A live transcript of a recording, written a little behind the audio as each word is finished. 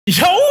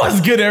Yo,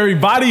 what's good,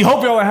 everybody?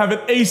 Hope y'all are having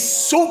a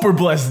super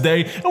blessed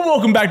day, and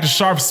welcome back to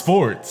Sharpe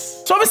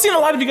Sports. So I've been seeing a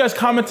lot of you guys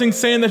commenting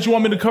saying that you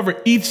want me to cover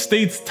each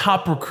state's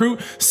top recruit,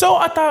 so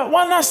I thought,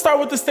 why not start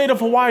with the state of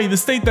Hawaii, the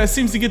state that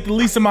seems to get the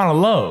least amount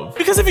of love?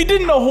 Because if you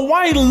didn't know,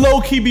 Hawaii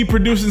low-key be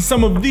producing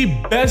some of the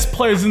best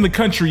players in the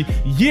country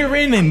year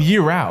in and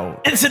year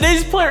out. And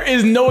today's player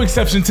is no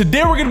exception.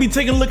 Today we're going to be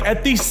taking a look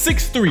at the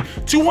 6'3",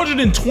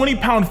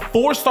 220-pound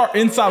four-star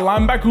inside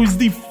linebacker who's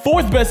the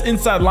fourth best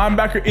inside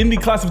linebacker in the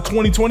class of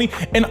 2020.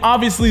 And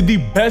obviously the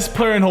best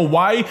player in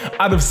Hawaii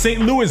out of St.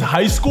 Louis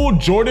High School,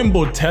 Jordan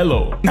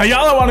Botelho. Now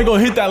y'all want to go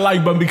hit that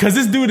like button because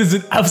this dude is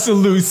an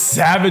absolute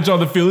savage on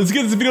the field. Let's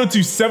get this video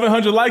to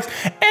 700 likes.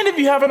 And if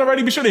you haven't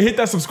already, be sure to hit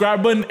that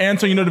subscribe button and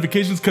turn your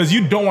notifications because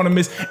you don't want to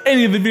miss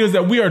any of the videos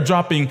that we are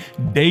dropping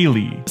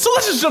daily. So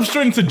let's just jump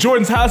straight into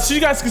Jordan's house so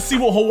you guys can see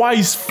what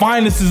Hawaii's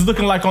finest is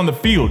looking like on the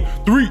field.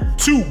 3,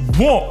 2,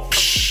 1. All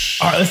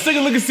right, let's take a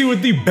look and see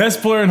what the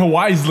best player in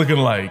Hawaii is looking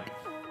like.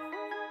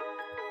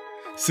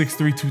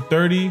 6'3",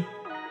 230,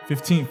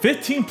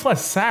 15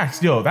 plus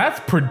sacks. Yo, that's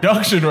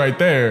production right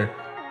there.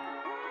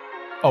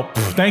 Oh,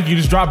 thank you.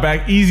 Just drop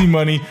back. Easy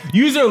money.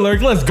 User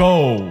alert. Let's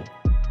go.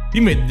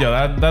 You made, yo,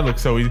 that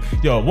looks so easy.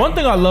 Yo, one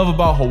thing I love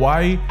about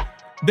Hawaii,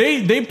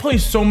 they play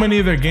so many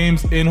of their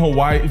games in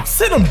Hawaii.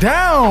 Sit them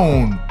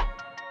down.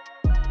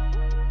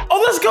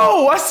 Oh, let's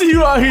go. I see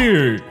you out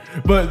here.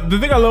 But the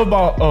thing I love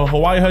about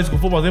Hawaii high school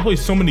football is they play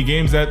so many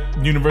games at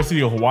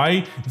University of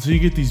Hawaii, and so you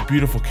get these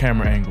beautiful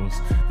camera angles,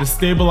 the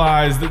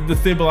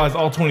stabilized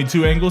all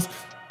 22 angles.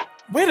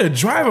 Way to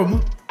drive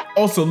him.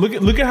 Also,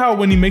 look at how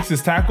when he makes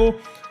his tackle,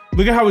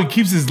 look at how he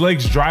keeps his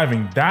legs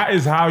driving. That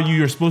is how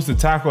you're supposed to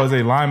tackle as a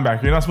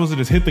linebacker. You're not supposed to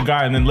just hit the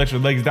guy and then let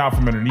your legs down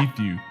from underneath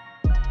you.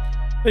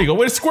 There you go.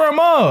 Way to square him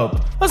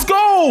up. Let's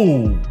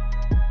go.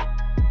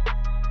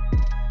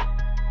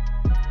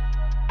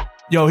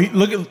 Yo,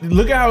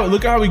 look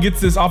at how he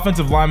gets this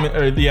offensive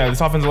lineman, this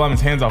offensive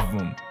lineman's hands off of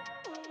him.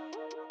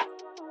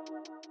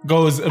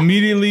 Goes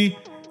immediately,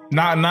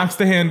 knocks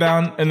the hand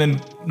down, and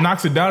then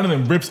knocks it down and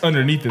then rips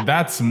underneath it.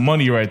 That's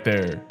money right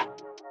there.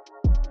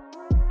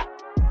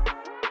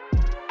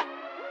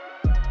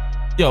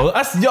 Yo,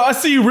 I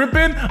see you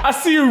ripping. I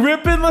see you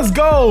ripping. Let's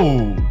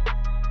go.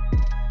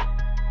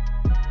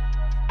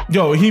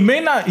 Yo, he may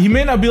not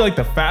be like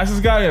the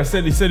fastest guy. He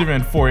said he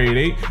ran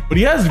 4.88, but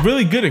he has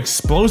really good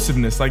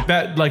explosiveness. Like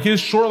that, like his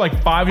short, like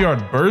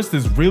 5-yard burst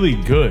is really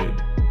good.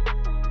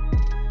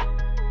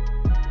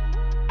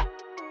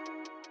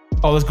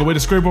 Oh, let's go. Way to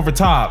scrape over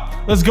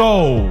top. Let's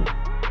go.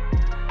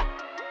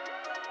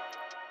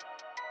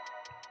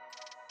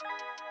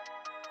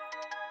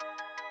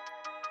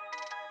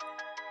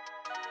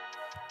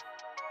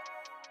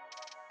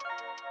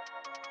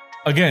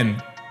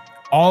 Again,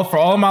 for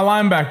all of my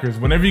linebackers,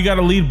 whenever you got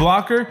a lead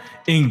blocker,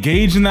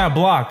 engage in that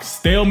block,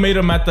 stalemate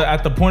them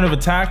at the point of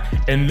attack,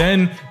 and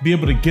then be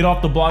able to get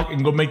off the block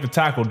and go make the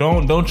tackle.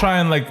 Don't try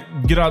and like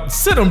get out,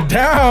 sit him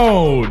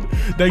down.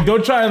 Like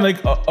don't try and like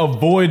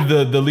avoid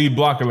the lead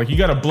blocker. Like you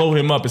got to blow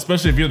him up,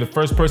 especially if you're the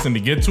first person to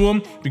get to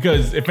him,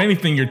 because if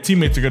anything, your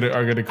teammates are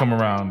gonna come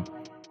around.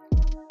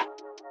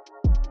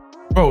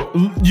 Bro,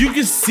 you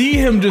can see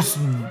him just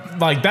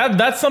like that.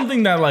 That's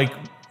something that like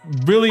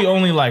really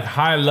only like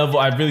high level,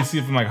 I really see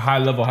it from like high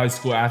level high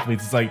school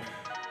athletes. It's like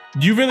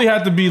you really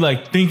have to be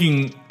like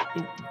thinking,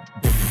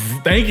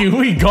 thank you,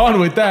 we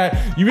gone with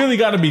that. You really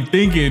got to be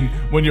thinking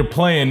when you're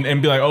playing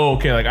and be like, oh,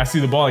 okay, like I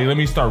see the ball, like, let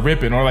me start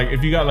ripping. Or like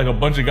if you got like a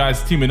bunch of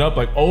guys teaming up,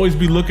 like always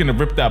be looking to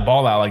rip that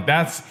ball out. Like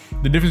that's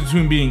the difference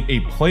between being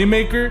a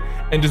playmaker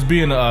and just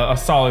being a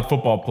solid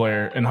football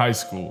player in high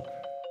school.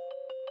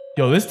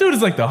 Yo, this dude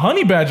is like the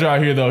honey badger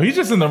out here though. He's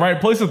just in the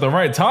right place at the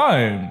right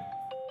time.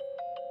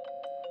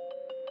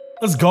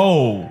 Let's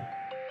go.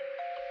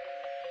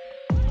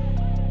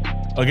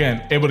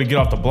 Again, able to get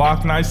off the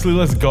block nicely.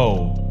 Let's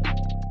go.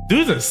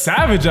 Dude's a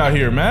savage out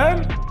here,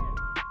 man.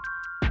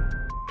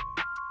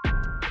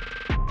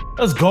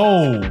 Let's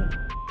go.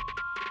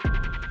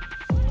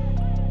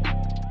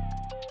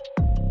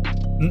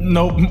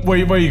 No,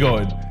 where are you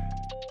going?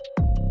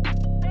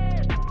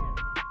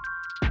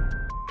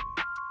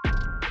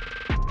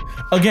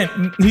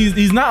 Again,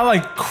 he's not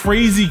like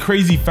crazy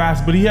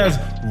fast, but he has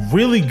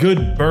really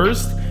good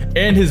burst.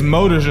 And his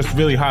motor's just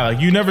really high. Like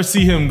you never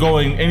see him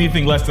going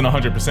anything less than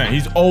 100%.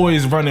 He's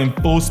always running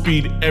full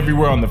speed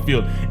everywhere on the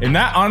field. And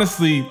that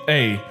honestly,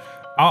 hey,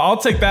 I'll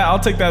take that. I'll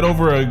take that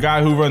over a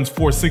guy who runs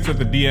 4.6 at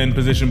the DN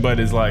position, but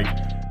is like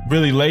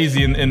really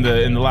lazy in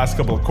the last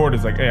couple of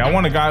quarters. Like, hey, I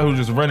want a guy who's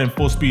just running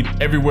full speed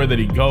everywhere that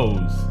he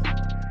goes.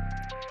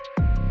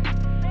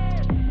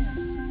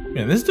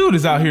 Man, this dude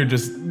is out here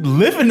just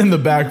living in the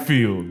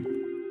backfield.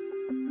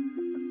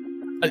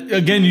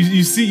 Again,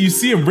 you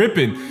see him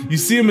ripping. You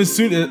see him as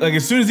soon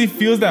as he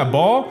feels that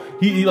ball,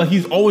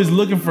 he's always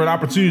looking for an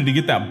opportunity to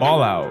get that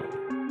ball out.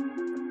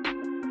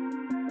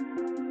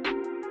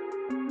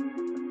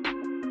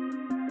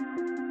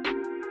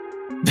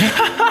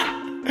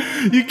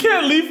 You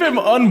can't leave him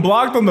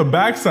unblocked on the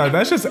backside.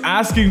 That's just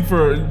asking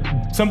for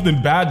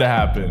something bad to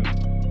happen.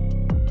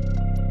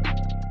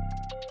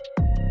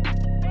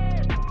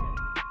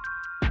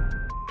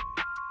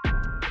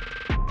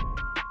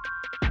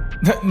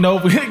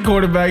 Nope, hit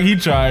quarterback. He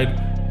tried.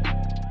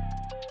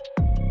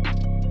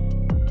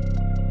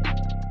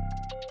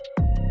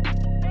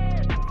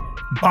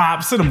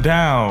 Bop, sit him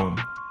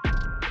down.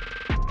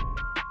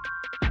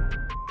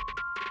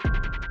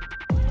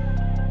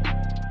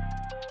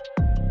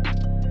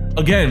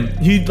 Again,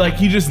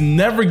 he just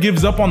never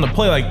gives up on the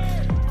play.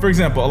 Like, for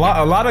example, a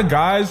lot of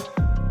guys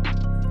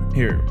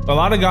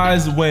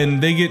when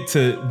they get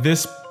to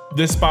this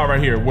spot right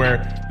here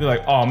where they're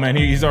like, oh man,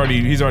 he's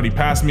already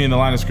passed me in the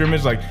line of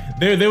scrimmage, like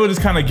they would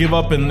just kind of give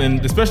up, and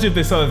then especially if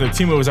they saw that their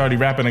teammate was already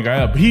wrapping a guy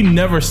up. He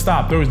never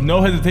stopped. There was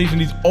no hesitation.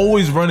 He's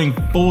always running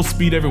full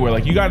speed everywhere.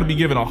 Like, you got to be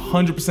giving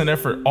 100%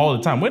 effort all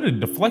the time. Way to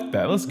deflect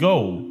that. Let's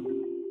go.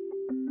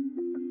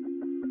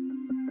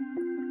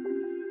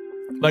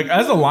 Like,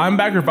 as a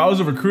linebacker, if I was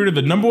a recruiter,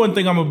 the number one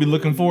thing I'm gonna be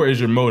looking for is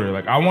your motor.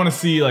 Like, I want to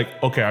see,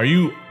 like, okay, are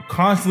you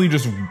constantly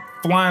just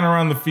flying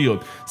around the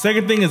field?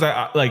 Second thing is,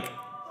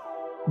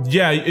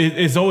 yeah,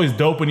 it's always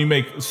dope when you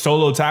make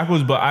solo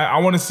tackles, but I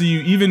want to see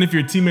you, even if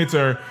your teammates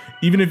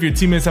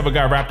have a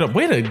guy wrapped up.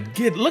 Way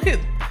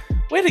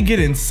to get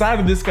inside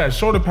of this guy's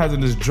shoulder pads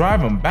and just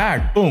drive him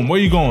back. Boom, where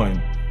you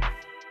going?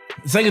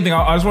 The second thing,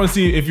 I just want to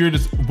see if you're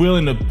just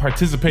willing to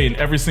participate in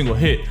every single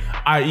hit,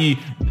 i.e.,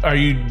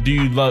 do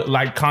you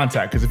like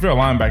contact? Because if you're a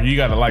linebacker, you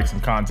got to like some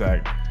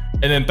contact.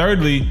 And then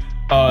thirdly,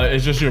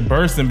 it's just your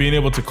burst and being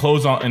able to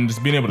close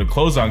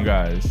on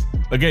guys.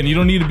 Again, you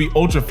don't need to be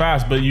ultra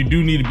fast, but you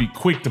do need to be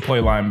quick to play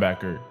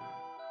linebacker.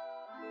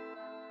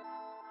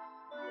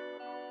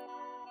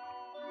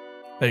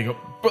 There you go.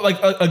 But like,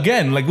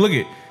 again, like, look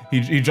at,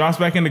 he drops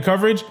back into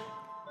coverage,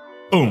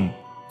 boom,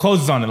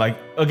 closes on it. Like,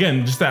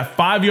 again, just that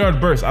 5-yard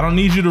burst. I don't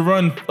need you to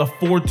run a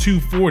 4.2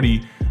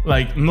 40.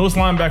 Like, most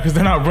linebackers,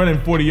 they're not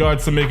running 40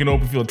 yards to make an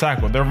open field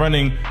tackle. They're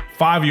running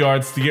 5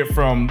 yards to get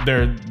from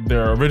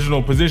their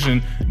original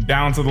position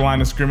down to the line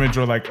of scrimmage,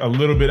 or like a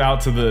little bit out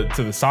to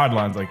the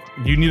sidelines. Like,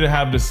 you need to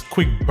have this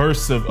quick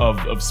burst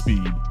of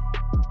speed.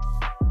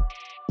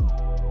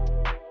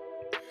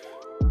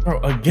 Bro,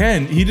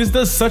 again, he just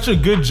does such a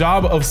good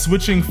job of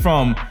switching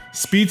from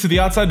speed to the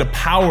outside to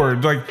power.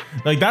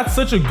 Like that's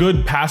such a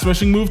good pass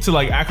rushing move, to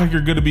like act like you're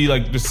gonna be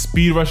like just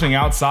speed rushing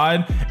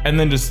outside and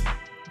then just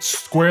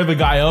square the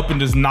guy up and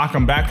just knock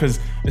him back. Because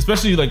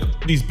especially like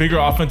these bigger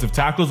offensive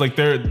tackles, like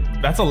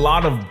that's a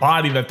lot of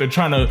body that they're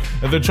trying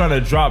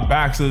to drop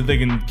back so that they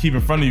can keep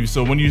in front of you.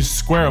 So when you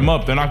square them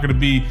up, they're not going to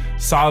be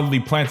solidly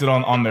planted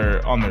on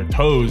their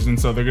toes, and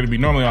so they're going to be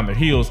normally on their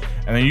heels,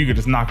 and then you could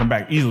just knock them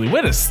back easily.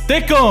 Way to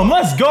stick them.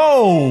 Let's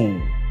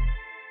go.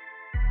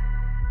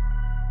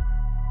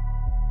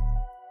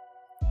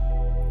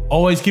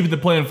 Always keep the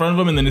play in front of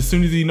him, and then as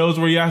soon as he knows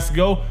where he has to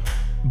go,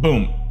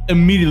 boom,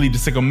 immediately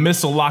just like a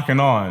missile locking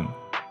on.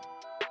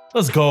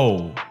 Let's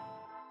go.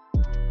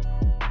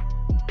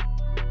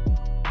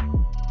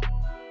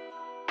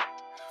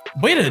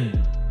 I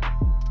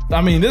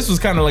mean, this was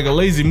kind of like a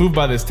lazy move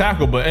by this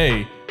tackle, but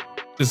hey,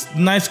 just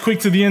nice quick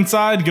to the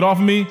inside, get off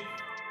of me.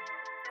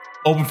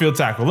 Open field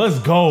tackle, let's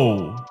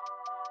go.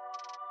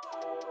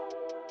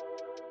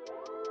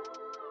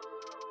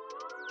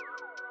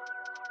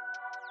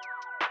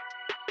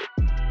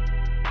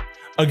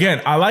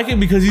 Again, I like it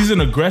because he's an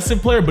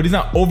aggressive player, but he's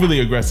not overly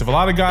aggressive. A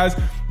lot of guys,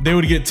 they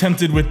would get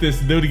tempted with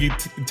this.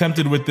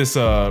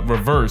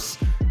 Reverse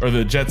or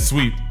the jet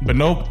sweep, but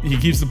nope. He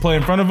keeps the play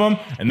in front of him,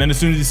 and then as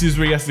soon as he sees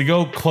where he has to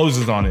go,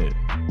 closes on it.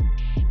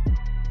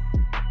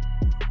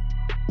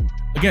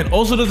 Again,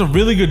 also does a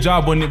really good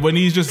job when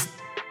he's just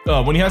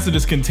when he has to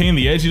just contain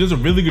the edge. He does a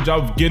really good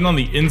job of getting on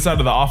the inside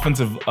of the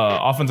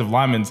offensive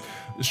lineman's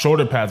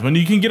shoulder pads. When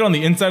you can get on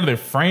the inside of their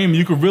frame,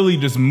 you could really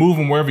just move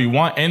them wherever you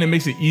want, and it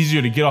makes it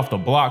easier to get off the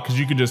block because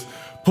you could just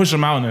push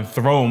them out and then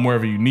throw them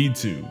wherever you need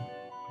to.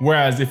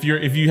 Whereas if you're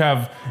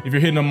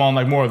hitting them on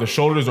like more of the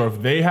shoulders, or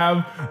if they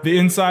have their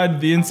hands on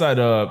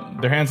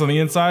the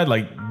inside,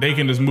 like they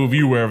can just move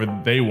you wherever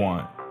they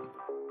want.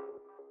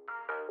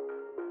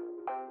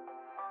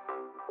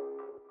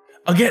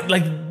 Again,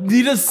 like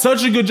he does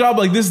such a good job.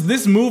 Like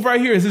this move right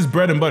here is his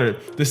bread and butter.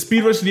 The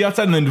speed rush to the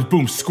outside and then just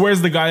boom,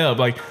 squares the guy up.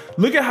 Like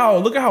look at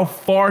how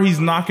far he's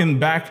knocking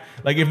back.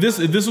 Like if this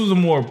was a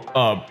more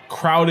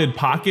crowded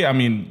pocket, I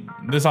mean,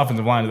 this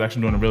offensive line is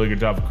actually doing a really good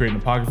job of creating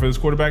a pocket for this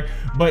quarterback.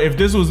 But if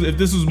this was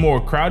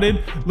more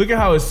crowded, look at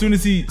how as soon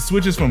as he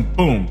switches from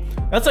boom,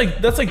 that's like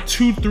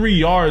 2-3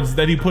 yards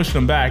that he pushed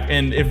him back.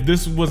 And if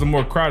this was a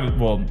more crowded,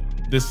 well,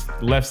 this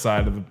left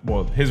side of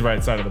his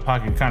right side of the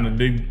pocket kind of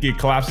did get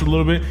collapsed a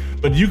little bit,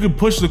 but you could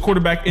push the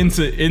quarterback you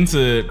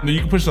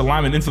can push the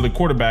lineman into the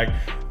quarterback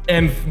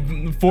and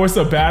force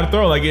a bad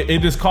throw. Like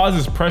it just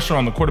causes pressure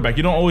on the quarterback.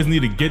 You don't always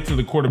need to get to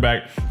the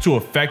quarterback to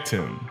affect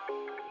him.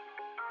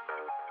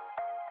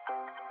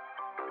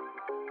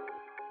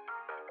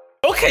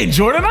 Okay,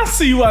 Jordan, I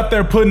see you out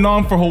there putting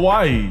on for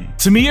Hawaii.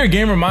 To me, your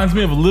game reminds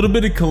me of a little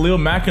bit of Khalil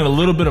Mack and a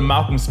little bit of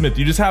Malcolm Smith.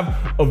 You just have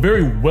a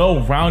very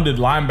well-rounded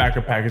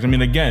linebacker package. I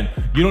mean, again,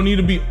 you don't need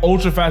to be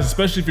ultra fast,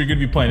 especially if you're gonna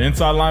be playing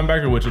inside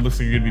linebacker, which it looks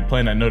like you're gonna be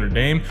playing at Notre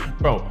Dame.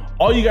 Bro,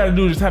 all you gotta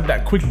do is just have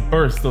that quick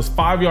burst, those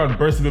 5-yard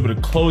bursts to be able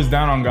to close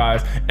down on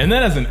guys. And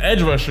then as an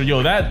edge rusher,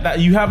 yo, that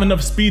you have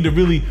enough speed to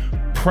really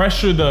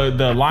pressure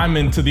the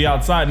lineman to the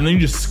outside, and then you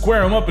just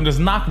square them up and just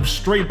knock them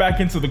straight back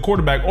into the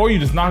quarterback, or you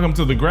just knock them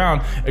to the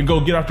ground and go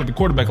get after the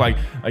quarterback. Like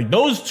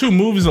those two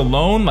moves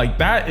alone, like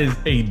that is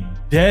a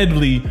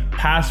deadly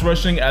pass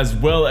rushing as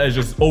well as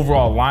just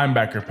overall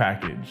linebacker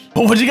package.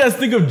 But what do you guys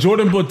think of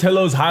Jordan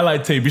Botelho's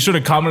highlight tape? Be sure to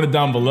comment it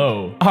down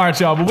below. All right,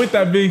 y'all, but with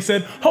that being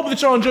said, hope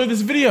that y'all enjoyed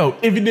this video.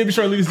 If you did, be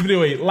sure to leave this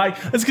video a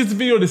like. Let's get this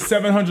video to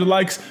 700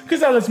 likes, because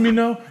that lets me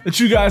know that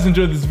you guys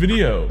enjoyed this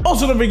video.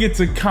 Also, don't forget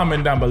to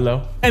comment down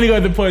below any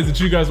other plays that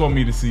you guys want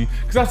me to see,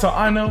 because that's how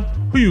I know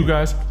who you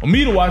guys want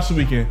me to watch so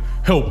we can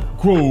help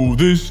grow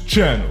this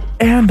channel.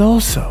 And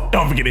also,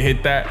 don't forget to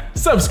hit that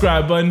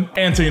subscribe button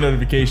and turn your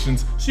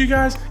notifications so you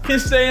guys can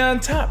stay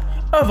on top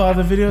of all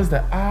the videos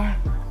that I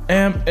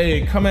am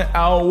coming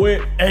out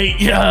with. All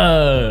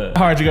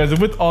right, you guys,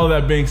 and with all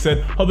that being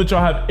said, hope that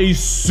y'all have a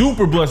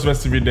super blessed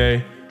rest of your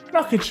day, and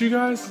I'll catch you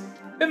guys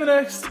in the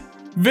next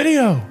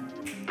video.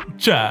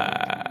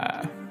 Ciao.